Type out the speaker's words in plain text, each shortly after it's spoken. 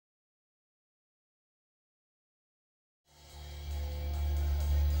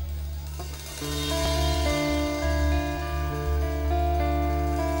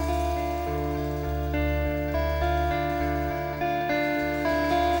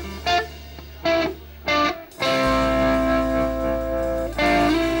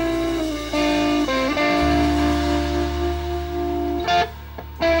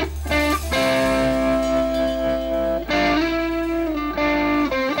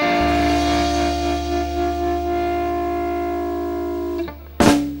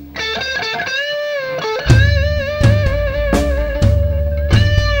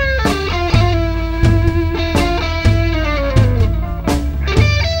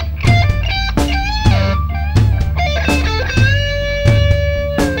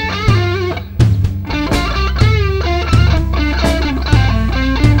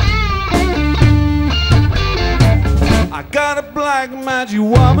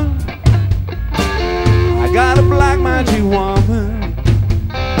got a black magic woman.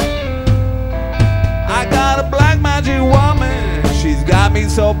 I got a black magic woman. She's got me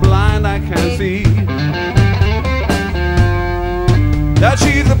so blind I can't see that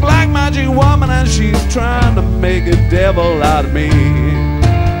she's a black magic woman, and she's trying to make a devil out of me.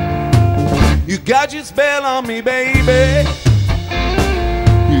 You got your spell on me, baby.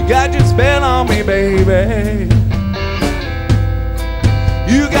 You got your spell on me, baby.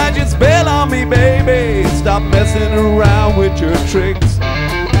 You got your spell on me, baby. Stop messing around with your tricks.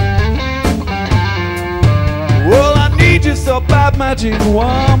 Well, I need you so bad, magic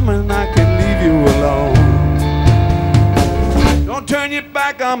woman, I can leave you alone. Don't turn your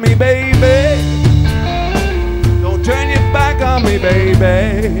back on me, baby. Don't turn your back on me,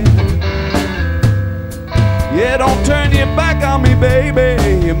 baby. Yeah, don't turn your back on me,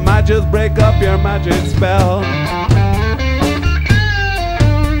 baby. You might just break up your magic spell.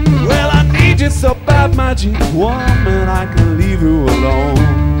 Well, I need you so bad, magic woman, I can leave you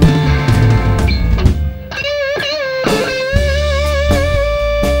alone.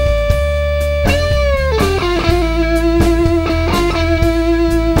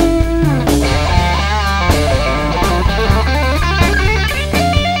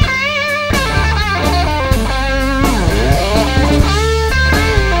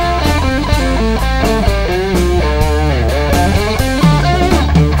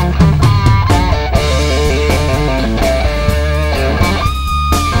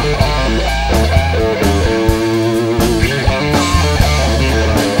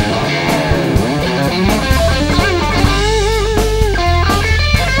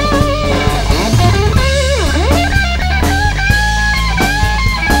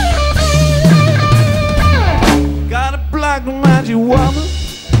 Woman,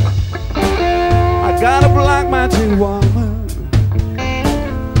 I got a black magic woman.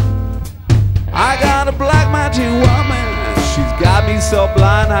 I got a black magic woman. She's got me so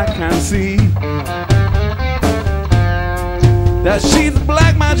blind I can't see that she's a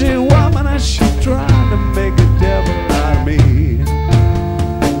black magic woman, and she's trying to make a devil out of me.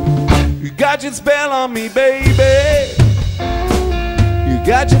 You got your spell on me, baby. You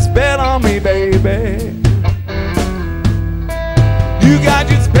got your spell on me, baby. You got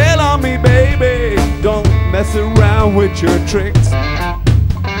your spell on me, baby. Don't mess around with your tricks.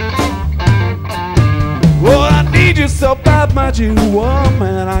 Oh, I need you so bad, magic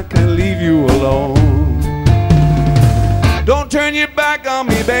woman, I can't leave you alone. Don't turn your back on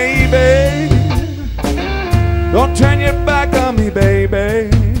me, baby. Don't turn your back on me, baby.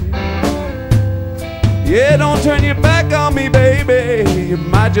 Yeah, don't turn your back on me, baby. You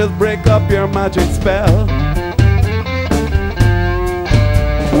might just break up your magic spell.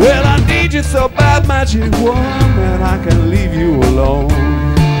 Well, I need you so bad, magic woman, I can leave you alone.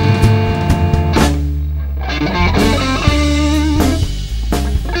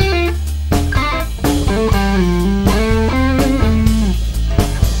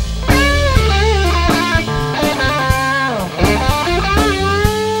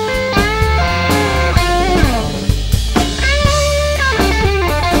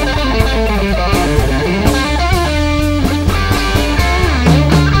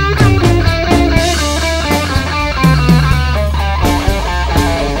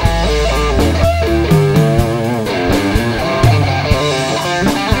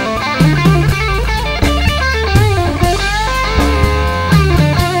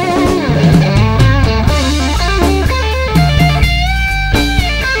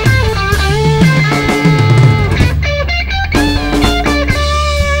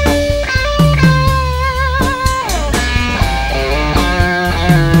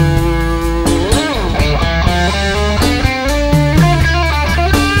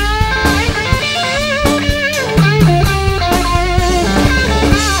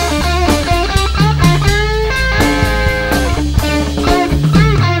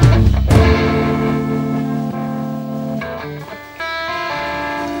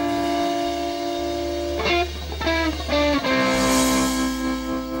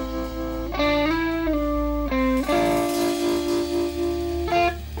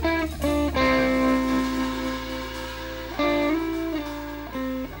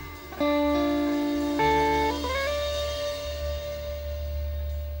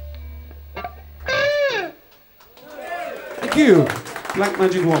 Thank you, Black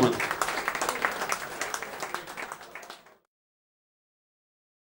Magic Woman.